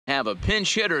have a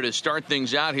pinch hitter to start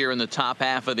things out here in the top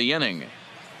half of the inning.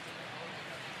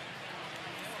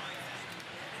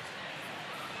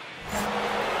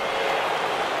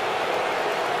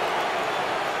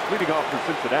 Leading off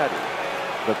for Cincinnati,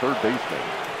 the third baseman,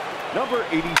 number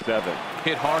 87.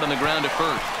 Hit hard on the ground to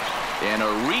first. And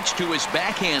a reach to his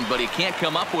backhand, but he can't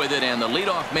come up with it, and the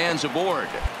leadoff man's aboard.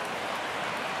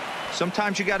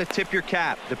 Sometimes you got to tip your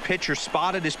cap. The pitcher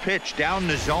spotted his pitch down in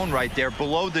the zone right there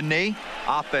below the knee.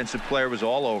 Offensive player was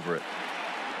all over it.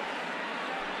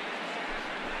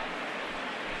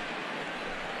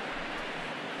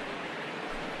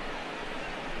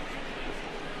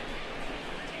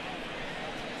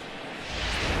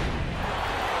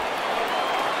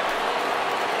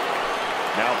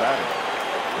 Now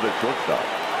batting, the shortstop,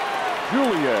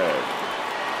 Julian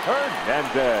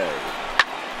Hernandez.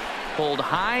 Pulled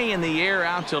high in the air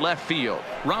out to left field.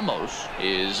 Ramos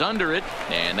is under it,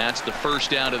 and that's the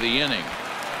first out of the inning.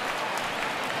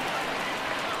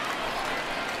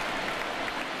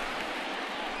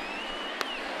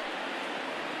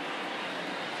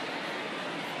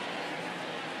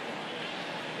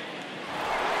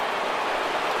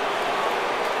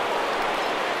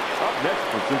 Up next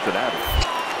for Cincinnati.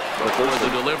 Before the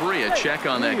delivery, a check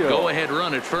on that go-ahead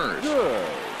run at first. Good.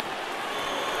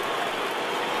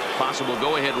 Possible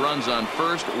go-ahead runs on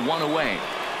first, one away.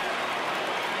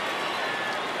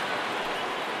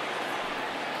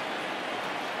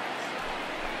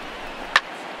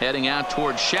 Heading out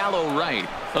towards shallow right.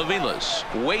 Aviles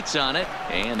waits on it,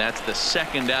 and that's the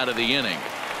second out of the inning.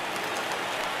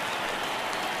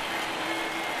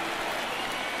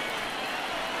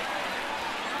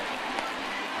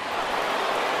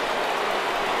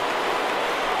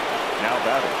 Now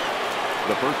batting,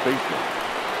 the first baseman,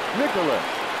 Nicholas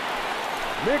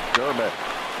McDermott.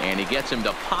 And he gets him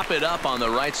to pop it up on the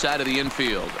right side of the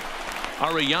infield.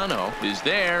 Arellano is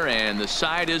there, and the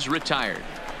side is retired.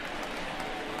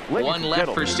 Ladies One and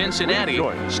left for gentlemen, Cincinnati. please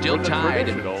join Still with the tied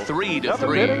traditional 3-3.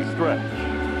 7-inning stretch.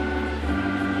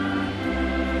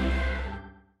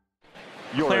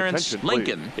 Your Clarence attention,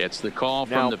 Lincoln please. gets the call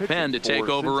Now from the pen to pitching take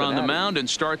for over on the Cincinnati, mound and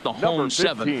start the number home 15.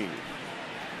 seventh.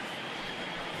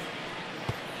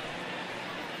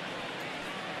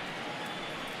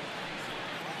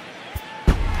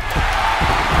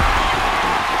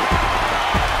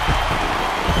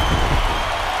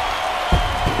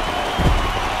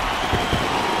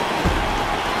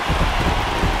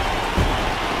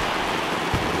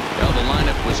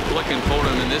 Looking for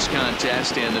him in this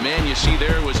contest, and the man you see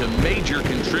there was a major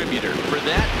contributor. For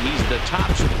that, he's the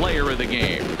top player of the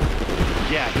game.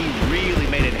 Yeah, he really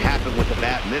made it happen with the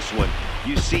bat in this one.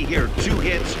 You see here 2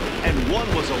 hits and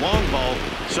 1 was a long ball,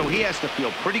 so he has to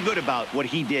feel pretty good about what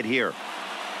he did here.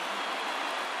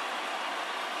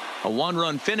 A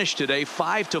 1-run finish today,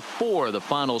 5-4 the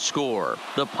final score.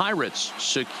 The Pirates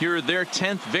secured their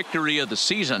 10th victory of the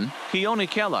season. Keone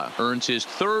Kela earns his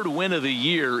 3rd win of the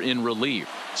year in relief.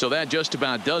 So that just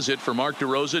about does it for Mark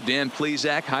DeRosa, Dan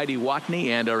Plesac, Heidi Watney,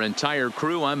 and our entire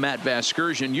crew. I'm Matt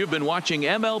Vasgersian. You've been watching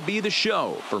MLB The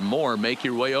Show. For more, make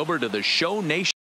your way over to the Show Nation.